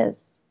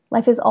challenges.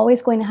 Life is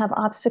always going to have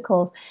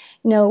obstacles.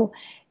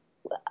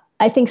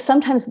 I think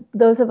sometimes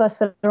those of us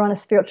that are on a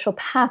spiritual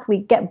path,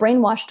 we get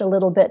brainwashed a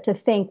little bit to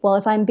think, well,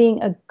 if I'm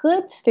being a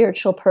good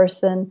spiritual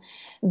person,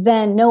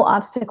 then no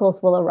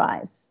obstacles will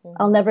arise. Mm-hmm.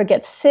 I'll never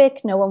get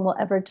sick. No one will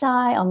ever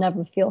die. I'll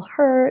never feel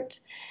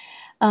hurt.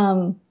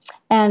 And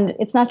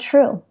it's not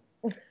true.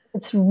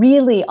 It's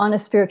really on a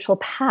spiritual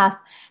path.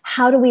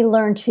 How do we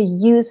learn to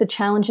use the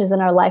challenges in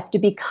our life to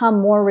become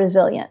more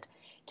resilient,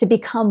 to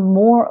become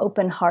more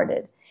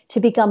open-hearted, to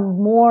become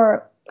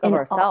more of in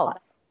ourselves.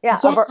 awe? Yeah,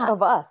 Yeah,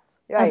 of us.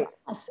 Right. of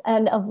us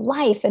and of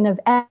life and of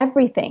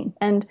everything.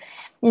 And,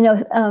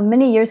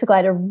 many years ago, I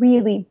had a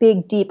really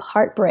big, deep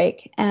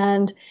heartbreak.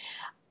 And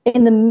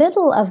in the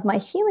middle of my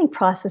healing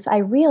process, I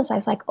realized, I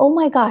was like, oh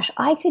my gosh,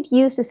 I could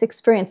use this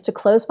experience to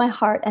close my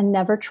heart and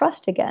never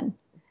trust again,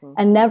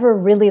 and never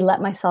really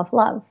let myself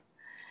love.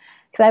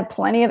 Because I have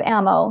plenty of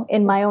ammo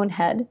in my own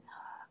head.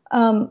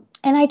 And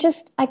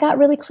I got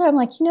really clear. I'm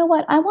like, you know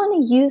what? I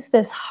want to use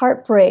this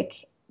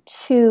heartbreak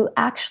to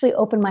actually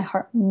open my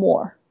heart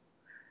more,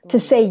 to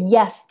say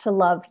yes to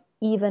love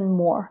even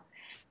more.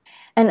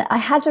 And I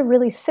had to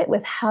really sit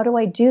with, how do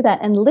I do that,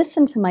 and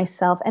listen to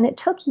myself. And it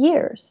took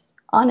years,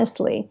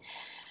 honestly.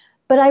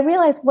 But I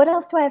realized, what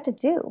else do I have to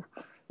do?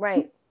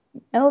 Right.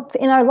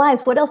 In our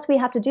lives, what else do we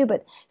have to do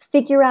but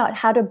figure out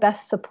how to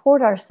best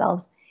support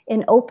ourselves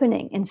in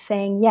opening and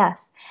saying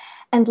yes?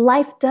 And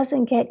life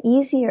doesn't get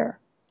easier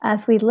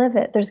as we live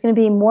it. There's going to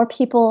be more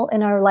people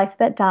in our life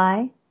that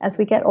die as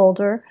we get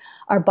older.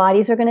 Our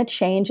bodies are going to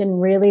change in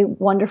really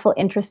wonderful,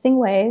 interesting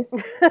ways.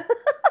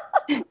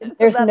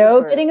 There's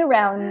no getting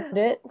around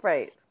it.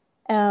 Right.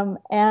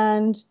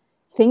 And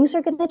things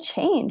are going to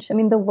change. I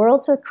mean, the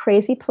world's a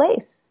crazy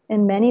place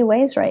in many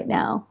ways right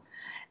now.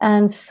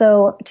 And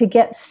so to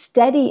get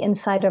steady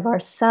inside of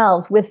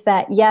ourselves with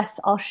that, yes,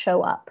 I'll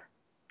show up.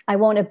 I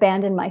won't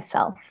abandon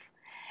myself.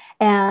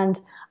 And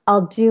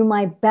I'll do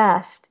my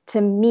best to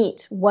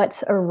meet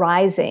what's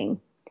arising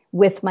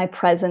with my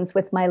presence,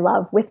 with my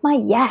love, with my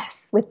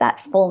yes, with that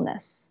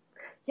fullness.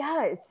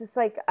 Yeah, it's just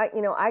like,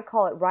 I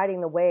call it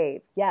riding the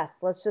wave. Yes,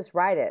 let's just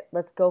ride it.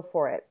 Let's go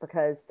for it,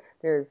 because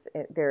there's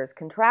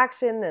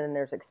contraction and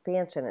there's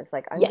expansion. It's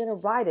like, I'm going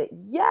to ride it.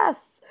 Yes.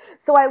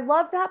 So I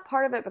love that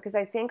part of it, because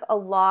I think a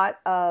lot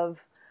of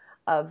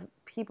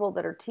people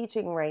that are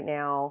teaching right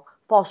now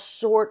fall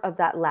short of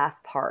that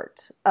last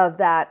part of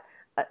that.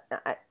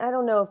 I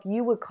don't know if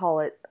you would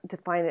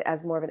define it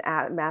as more of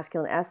an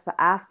masculine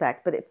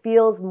aspect, but it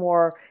feels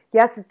more,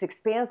 yes, it's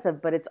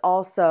expansive, but it's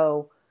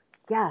also,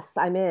 yes,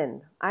 I'm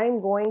in.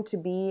 I'm going to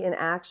be in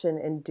action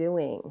and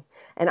doing,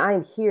 and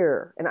I'm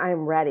here and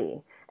I'm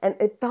ready. And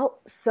it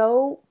felt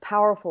so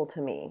powerful to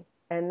me.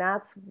 And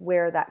that's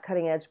where that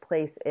cutting edge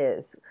place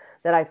is,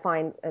 that I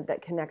find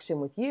that connection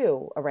with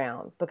you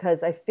around,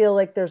 because I feel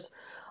like there's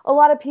a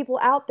lot of people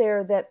out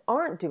there that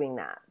aren't doing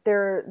that.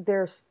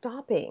 They're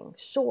stopping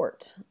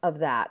short of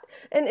that.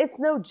 And it's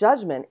no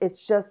judgment.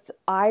 It's just,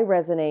 I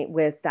resonate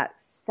with that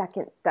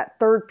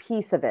third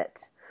piece of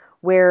it,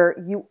 where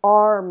you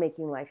are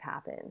making life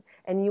happen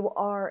and you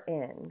are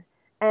in.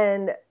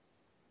 And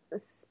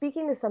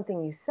speaking to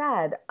something you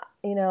said,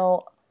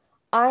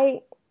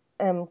 I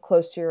am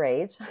close to your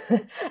age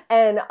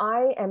and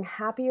I am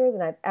happier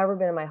than I've ever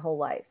been in my whole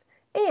life.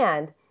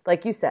 And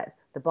like you said,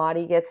 the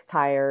body gets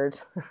tired.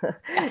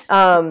 Yes.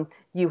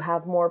 You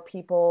have more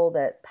people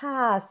that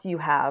pass, you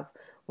have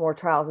more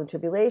trials and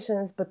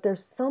tribulations, but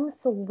there's some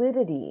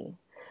solidity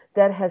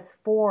that has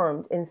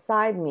formed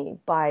inside me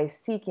by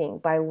seeking,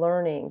 by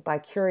learning, by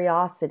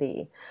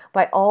curiosity,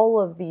 by all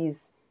of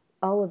these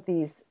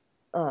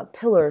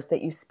pillars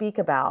that you speak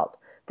about,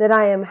 that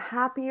I am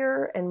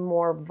happier and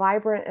more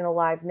vibrant and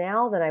alive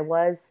now than I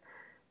was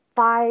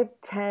 5,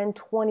 10,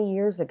 20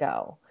 years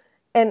ago.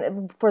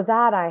 And for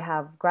that, I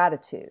have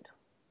gratitude.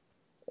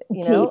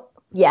 Deep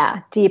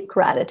gratitude. Deep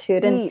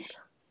and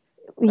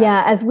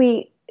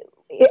gratitude.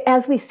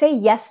 As we say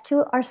yes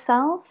to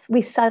ourselves,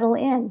 we settle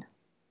in.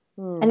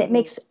 And it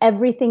makes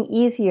everything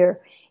easier.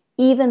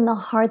 Even the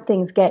hard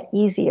things get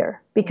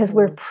easier because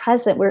we're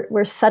present.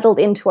 We're settled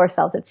into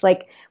ourselves. It's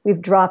like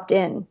we've dropped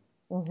in.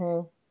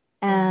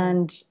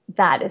 And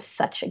that is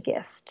such a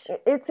gift.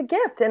 It's a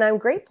gift, and I'm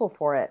grateful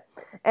for it.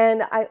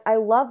 And I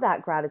love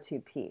that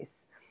gratitude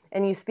piece.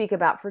 And you speak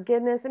about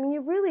forgiveness. I mean,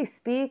 you really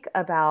speak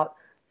about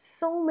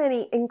so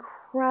many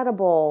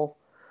incredible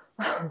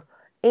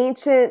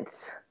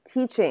ancient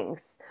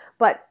teachings,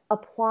 but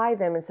apply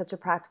them in such a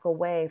practical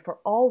way for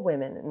all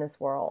women in this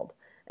world.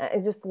 I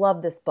just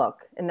love this book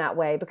in that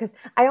way, because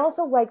I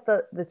also like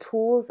the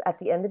tools at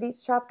the end of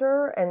each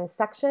chapter and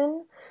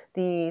section,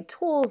 the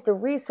tools, the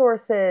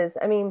resources.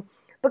 I mean,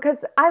 because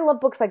I love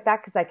books like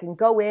that, because I can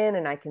go in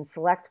and I can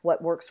select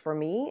what works for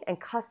me and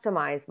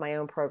customize my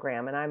own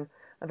program. And I'm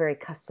a very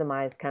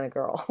customized kind of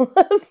girl.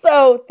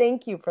 So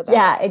thank you for that.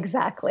 Yeah,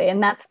 exactly.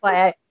 And that's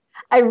why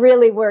I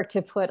really work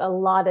to put a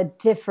lot of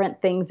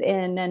different things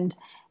in, and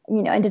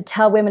to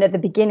tell women at the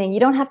beginning, you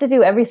don't have to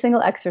do every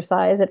single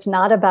exercise. It's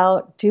not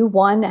about do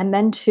 1 and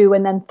then 2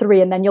 and then 3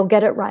 and then you'll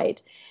get it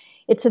right.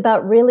 It's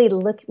about really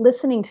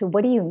listening to,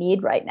 what do you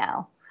need right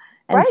now?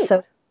 And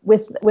so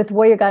with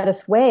Warrior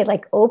Goddess Way,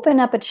 like, open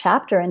up a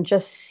chapter and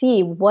just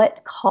see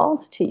what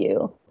calls to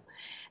you,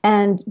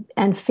 and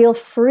feel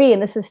free.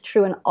 And this is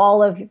true in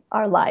all of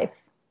our life.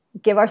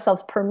 Give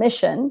ourselves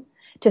permission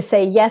to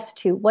say yes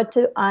to, what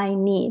do I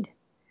need?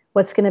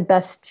 What's going to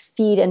best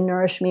feed and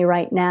nourish me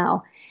right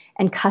now?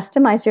 and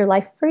customize your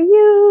life for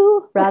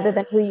you rather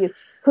than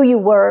who you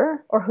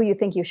were or who you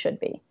think you should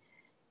be.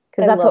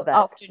 Because that's what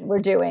often we're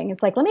doing.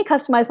 It's like, let me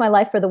customize my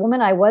life for the woman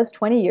I was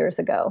 20 years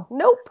ago.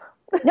 Nope.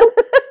 Nope.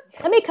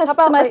 Let me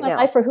customize my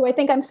life for who I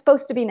think I'm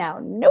supposed to be now.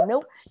 Nope.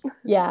 Nope.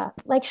 Yeah.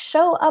 Like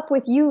show up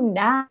with you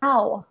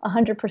now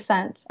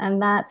 100%.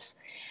 And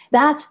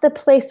that's the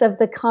place of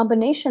the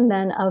combination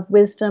then of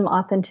wisdom,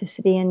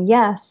 authenticity, and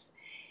yes,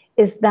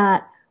 is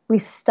that we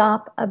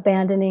stop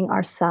abandoning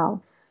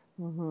ourselves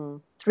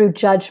through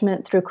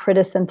judgment, through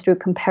criticism, through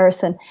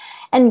comparison.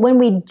 And when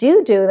we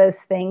do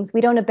those things,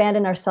 we don't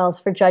abandon ourselves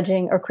for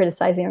judging or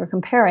criticizing or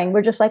comparing.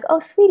 We're just like, oh,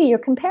 sweetie, you're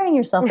comparing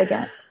yourself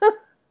again.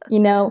 You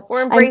know,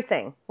 we're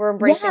embracing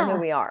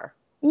who we are.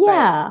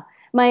 Yeah.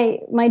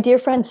 Right. My dear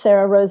friend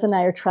Sarah Rose and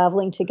I are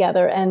traveling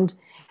together, and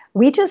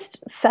we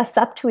just fess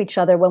up to each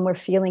other when we're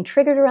feeling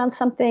triggered around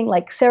something.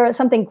 Like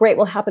something great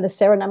will happen to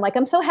Sarah, and I'm like,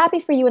 I'm so happy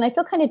for you, and I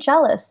feel kind of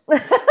jealous.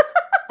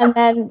 And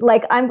then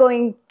like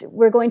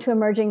we're going to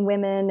Emerging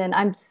Women, and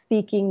I'm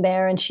speaking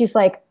there, and she's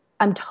like,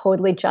 I'm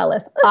totally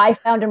jealous. I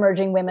found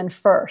Emerging Women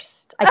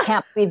first. I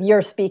can't believe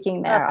you're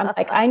speaking there. I'm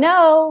like, I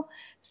know,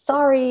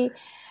 sorry.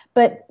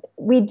 But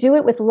we do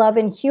it with love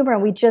and humor,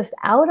 and we just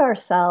out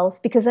ourselves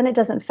because then it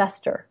doesn't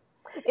fester.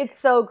 It's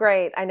so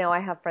great. I know I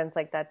have friends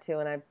like that too,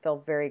 and I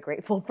feel very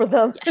grateful for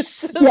them.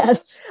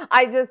 Yes.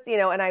 I just,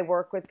 and I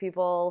work with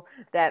people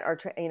that are,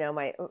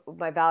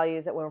 my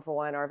values at Women for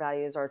One, our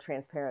values are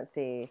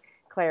transparency,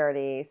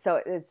 clarity.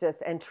 So it's just,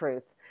 and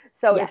truth.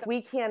 So if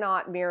we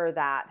cannot mirror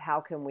that, how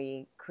can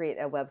we create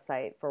a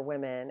website for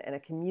women and a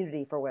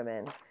community for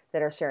women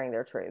that are sharing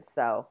their truth?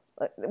 So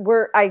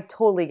I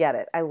totally get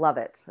it. I love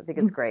it. I think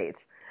it's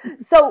great.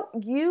 So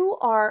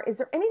is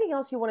there anything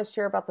else you want to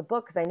share about the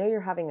book? Because I know you're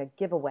having a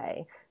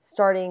giveaway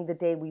starting the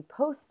day we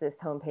post this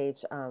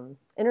homepage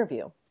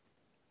interview.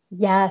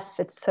 Yes,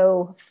 it's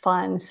so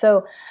fun.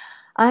 So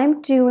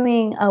I'm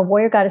doing a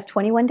Warrior Goddess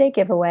 21-day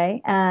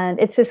giveaway, and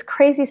it's this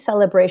crazy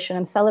celebration.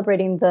 I'm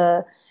celebrating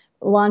the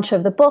launch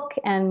of the book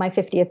and my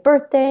 50th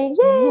birthday.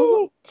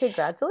 Yay!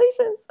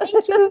 Congratulations.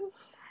 Thank you.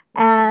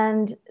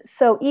 And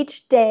so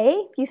each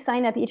day, if you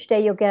sign up each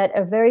day, you'll get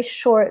a very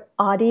short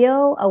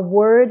audio, a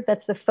word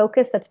that's the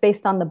focus that's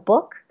based on the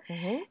book,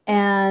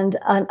 and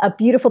a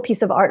beautiful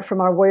piece of art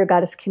from our Warrior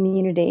Goddess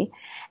community.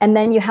 And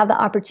then you have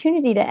the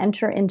opportunity to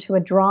enter into a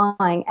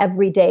drawing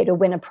every day to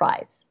win a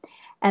prize.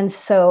 And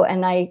so,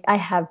 I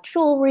have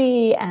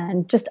jewelry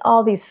and just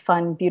all these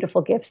fun,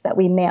 beautiful gifts that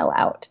we mail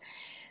out.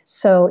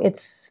 So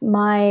it's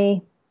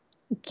my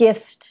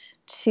gift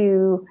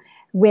to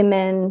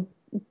women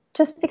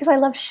just because I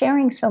love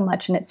sharing so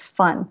much and it's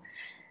fun.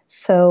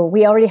 So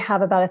we already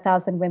have about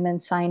 1,000 women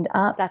signed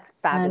up. That's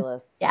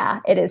fabulous.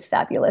 Yeah, it is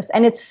fabulous.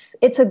 And it's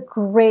a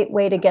great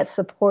way to get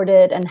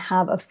supported and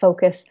have a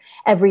focus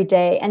every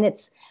day. And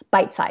it's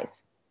bite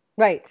size.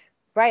 Right.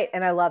 Right.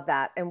 And I love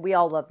that. And we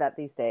all love that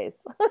these days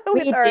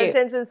with our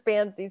attention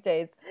spans these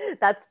days.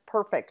 That's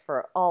perfect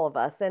for all of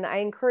us. And I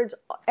encourage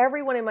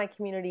everyone in my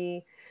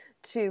community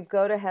to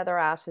go to Heather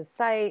Ashe's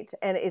site,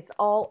 and it's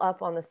all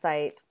up on the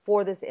site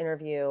for this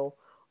interview,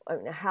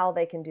 how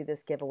they can do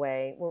this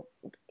giveaway.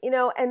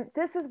 And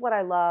this is what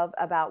I love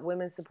about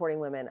women supporting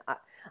women.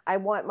 I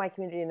want my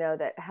community to know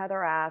that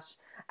Heather Ashe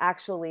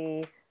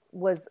actually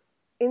was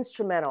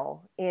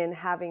instrumental in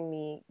having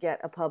me get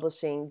a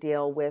publishing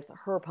deal with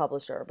her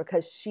publisher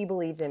because she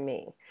believed in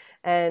me.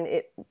 And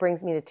it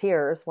brings me to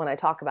tears when I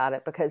talk about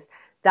it because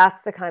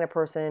that's the kind of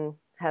person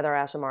Heather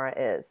Ashe Amara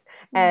is.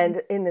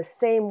 And in the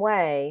same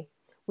way,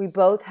 we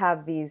both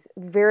have these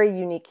very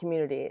unique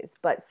communities,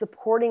 but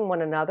supporting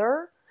one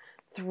another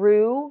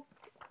through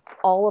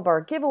all of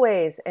our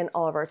giveaways and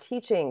all of our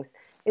teachings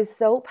is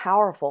so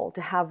powerful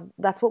to have.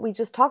 That's what we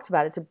just talked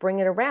about, it to bring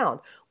it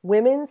around.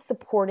 Women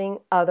supporting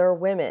other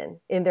women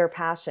in their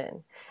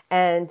passion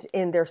and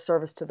in their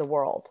service to the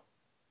world.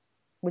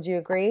 Would you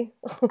agree?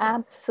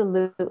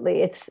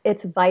 Absolutely.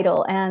 It's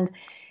vital. And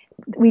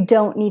we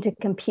don't need to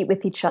compete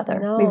with each other.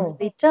 No. We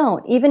really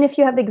don't. Even if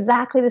you have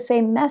exactly the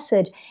same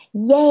message,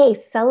 yay,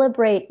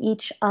 celebrate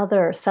each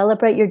other,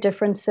 celebrate your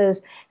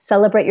differences,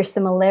 celebrate your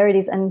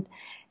similarities. And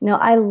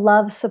I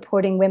love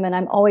supporting women.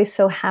 I'm always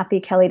so happy,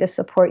 Kelly, to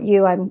support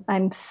you.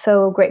 I'm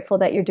so grateful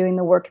that you're doing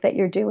the work that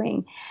you're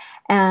doing.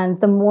 And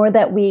the more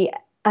that we,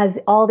 as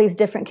all these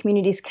different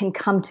communities can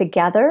come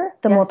together,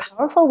 the more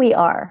powerful we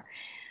are.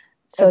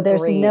 So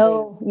Agreed.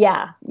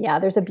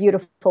 There's a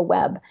beautiful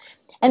web.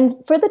 And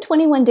for the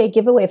 21-day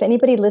giveaway, if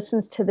anybody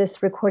listens to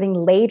this recording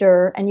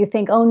later and you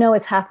think, oh no,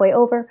 it's halfway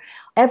over,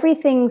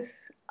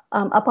 everything's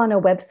up on a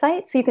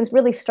website, so you can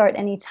really start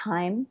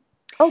anytime.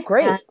 Oh,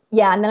 great.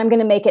 And then I'm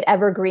going to make it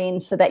evergreen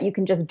so that you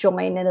can just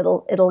join and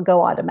it'll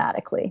go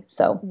automatically.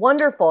 So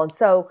wonderful. And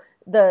so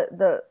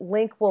the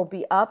link will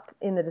be up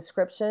in the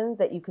description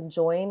that you can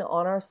join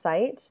on our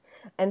site.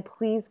 And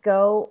please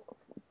go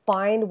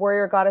find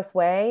Warrior Goddess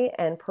Way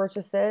and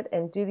purchase it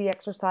and do the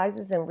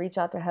exercises and reach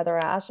out to Heather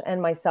Ashe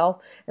and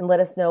myself and let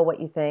us know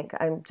what you think.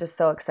 I'm just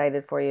so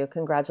excited for you.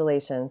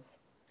 Congratulations.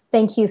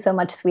 Thank you so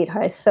much,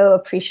 sweetheart. I so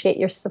appreciate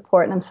your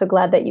support, and I'm so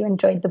glad that you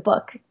enjoyed the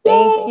book.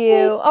 Thank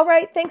you. All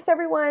right. Thanks,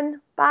 everyone.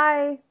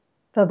 Bye.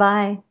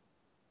 Bye-bye.